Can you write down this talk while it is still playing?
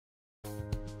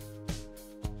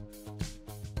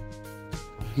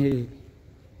Hey,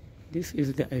 this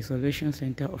is the isolation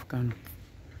center of Kano.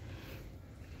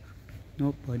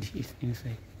 Nobody is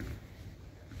inside.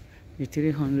 The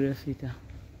 300-seater.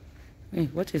 Hey,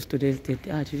 what is today's date?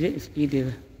 Today is Eid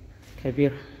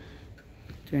al-Kabir,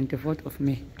 24th of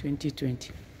May,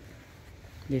 2020.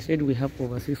 They said we have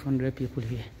over 600 people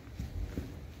here.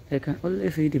 I can only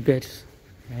see the beds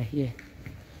right here.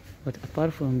 But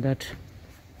apart from that,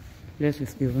 place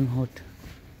is even hot.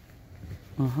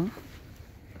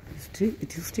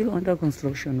 It is still under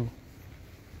construction.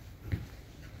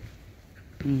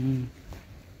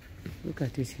 Look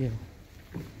at it here.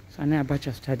 Sani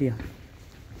Abacha Stadium.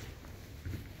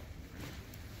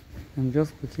 I'm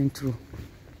just looking through.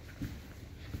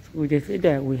 So they say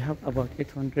that we have about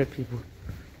 800 people.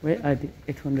 Where are the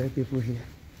 800 people here?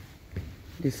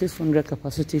 The 600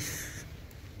 capacity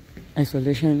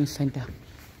isolation center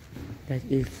that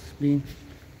is being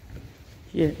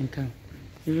here in town.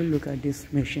 You will look at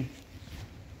this machine.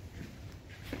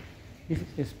 This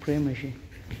is a spray machine.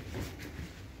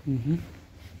 You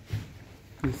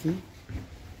see?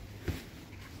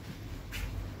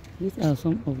 These are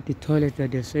some of the toilets that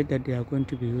they said that they are going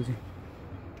to be using.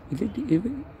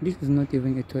 This is not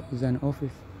even a toilet, it's an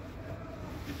office.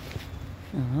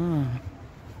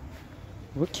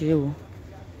 Okay.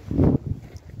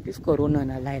 This corona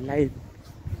na live.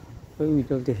 Where we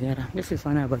just the hair. This is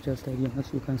Sani Abacha Stadium,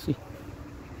 as you can see.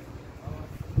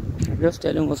 They're just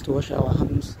telling us to wash our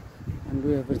hands and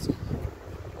do everything.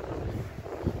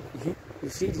 You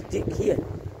see the thing here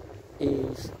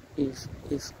is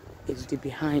the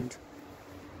behind,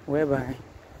 whereby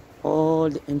all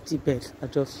the empty beds are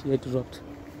just here dropped.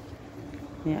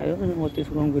 I don't know what is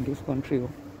wrong with this country.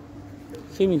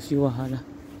 See me see wahala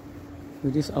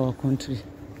with this our country.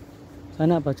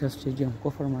 Sani Abacha Stadium,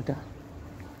 Kofarmata,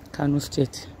 Kano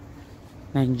State,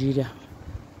 Nigeria.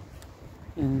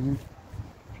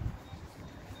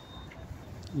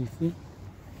 You see?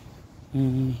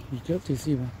 You just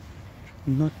see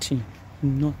nothing,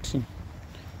 not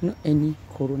any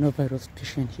coronavirus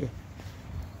patient here.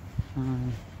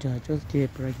 They are just there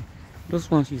pregnant. Those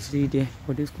ones you see there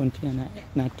for this container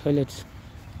na toilets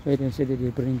where they say that they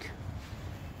bring.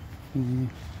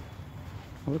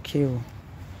 Okay.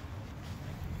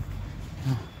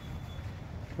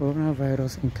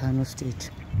 Coronavirus in Kano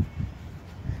State.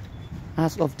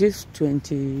 As of this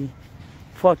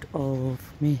 24th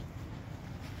of May.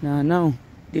 Now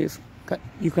this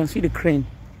you can see the crane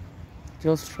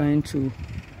just trying to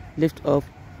lift up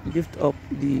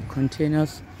the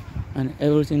containers and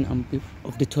everything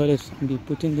of the toilets and be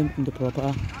putting them in the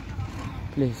proper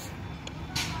place.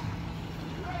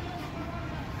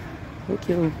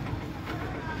 Okay. No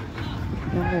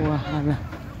wahala.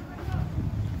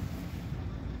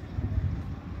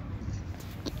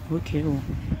 Okay. No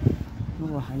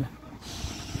wahala.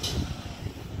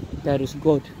 That is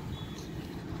God.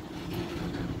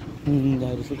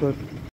 That is God.